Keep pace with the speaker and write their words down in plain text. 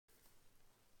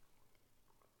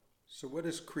So what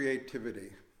is creativity?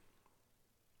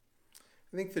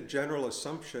 I think the general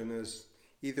assumption is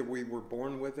either we were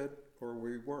born with it or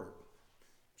we weren't.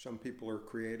 Some people are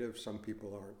creative, some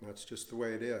people aren't. And that's just the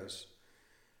way it is.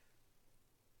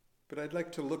 But I'd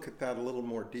like to look at that a little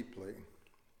more deeply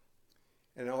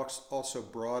and also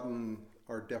broaden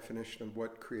our definition of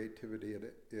what creativity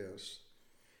it is.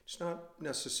 It's not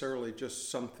necessarily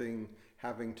just something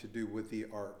having to do with the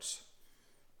arts,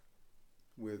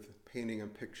 with painting a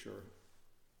picture,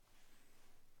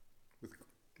 with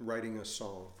writing a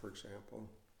song, for example.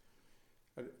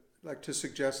 I'd like to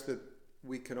suggest that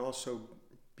we can also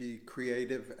be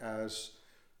creative as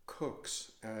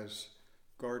cooks, as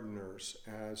gardeners,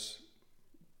 as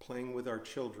playing with our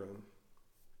children.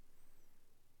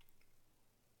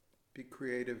 Be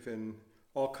creative in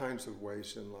all kinds of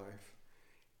ways in life.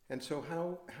 And so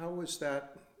how is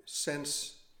that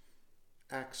sense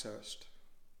accessed?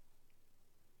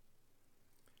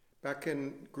 Back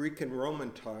in Greek and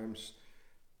Roman times,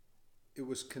 it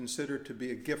was considered to be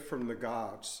a gift from the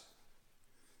gods.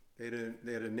 They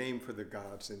had a name for the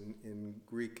gods. In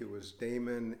Greek, it was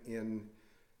daemon. In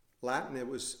Latin, it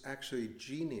was actually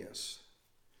genius.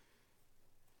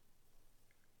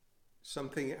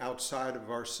 Something outside of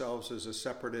ourselves as a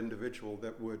separate individual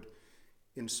that would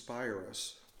inspire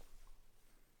us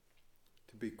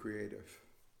to be creative.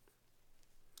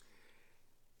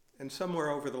 And somewhere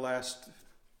over the last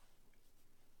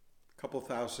couple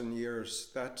thousand years,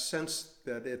 that sense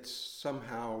that it's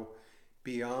somehow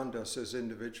beyond us as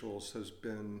individuals has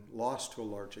been lost to a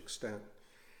large extent.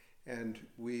 And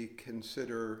we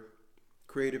consider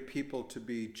creative people to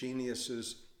be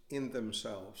geniuses in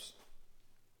themselves.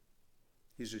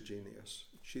 He's a genius.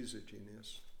 She's a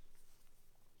genius.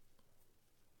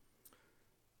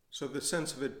 So the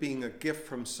sense of it being a gift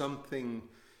from something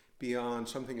beyond,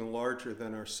 something larger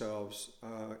than ourselves,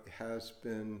 has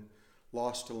been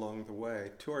lost along the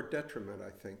way, to our detriment,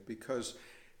 I think, because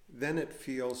then it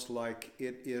feels like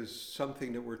it is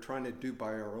something that we're trying to do by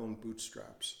our own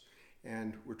bootstraps,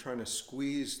 and we're trying to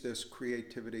squeeze this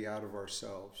creativity out of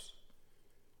ourselves.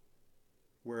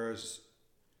 Whereas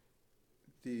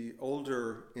the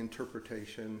older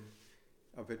interpretation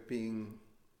of it being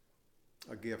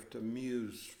a gift, a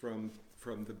muse from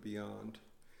the beyond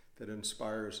that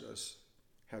inspires us,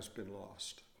 has been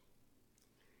lost.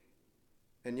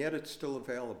 And yet it's still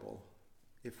available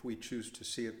if we choose to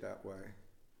see it that way,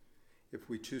 if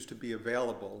we choose to be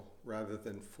available rather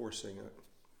than forcing it,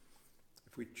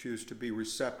 if we choose to be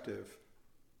receptive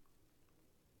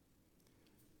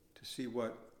to see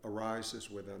what arises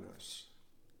within us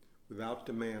without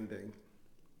demanding,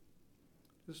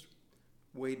 just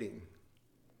waiting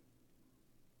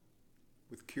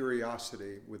with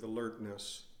curiosity, with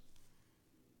alertness,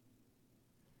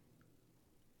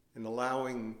 and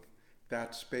allowing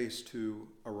that space to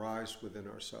arise within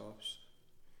ourselves,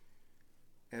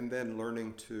 and then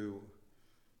learning to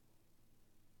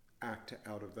act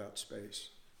out of that space.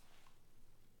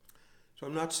 So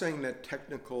I'm not saying that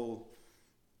technical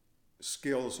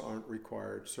skills aren't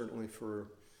required. Certainly for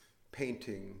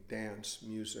painting, dance,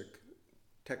 music,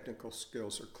 technical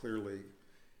skills are clearly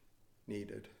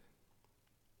needed.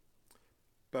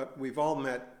 But we've all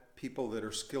met people that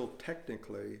are skilled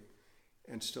technically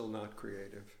and still not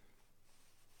creative.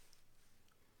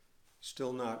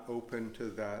 Still not open to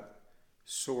that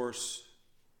source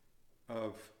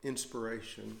of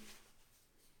inspiration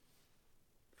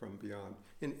from beyond.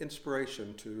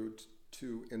 Inspiration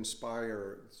to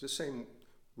inspire, it's the same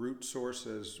root source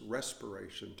as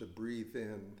respiration, to breathe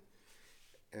in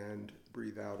and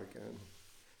breathe out again.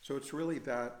 So it's really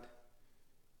that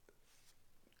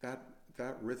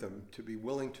rhythm, to be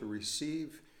willing to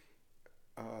receive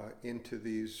into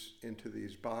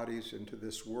these bodies, into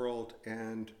this world,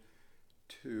 and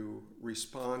to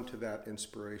respond to that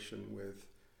inspiration with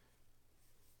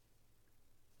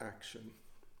action,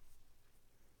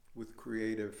 with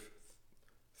creative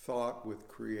thought, with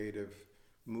creative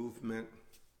movement.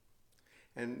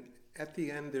 And at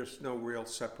the end, there's no real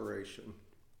separation.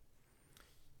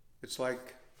 It's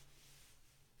like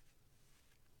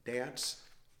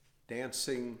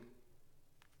dancing,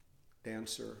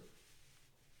 dancer.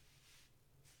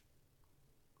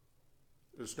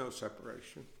 There's no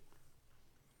separation.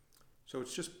 So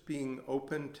it's just being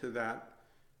open to that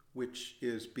which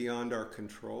is beyond our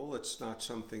control. It's not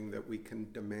something that we can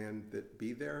demand that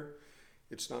be there.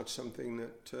 It's not something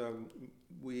that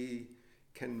we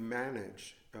can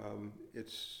manage.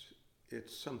 It's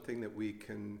something that we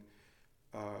can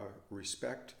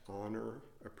respect, honor,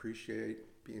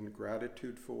 appreciate, be in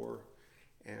gratitude for,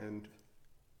 and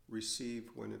receive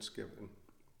when it's given.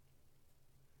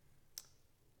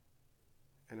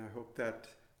 And I hope that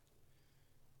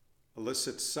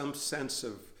elicits some sense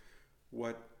of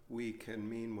what we can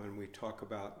mean when we talk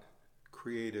about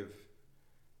creative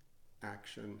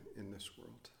action in this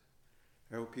world.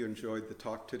 I hope you enjoyed the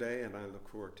talk today, and I look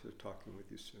forward to talking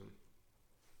with you soon.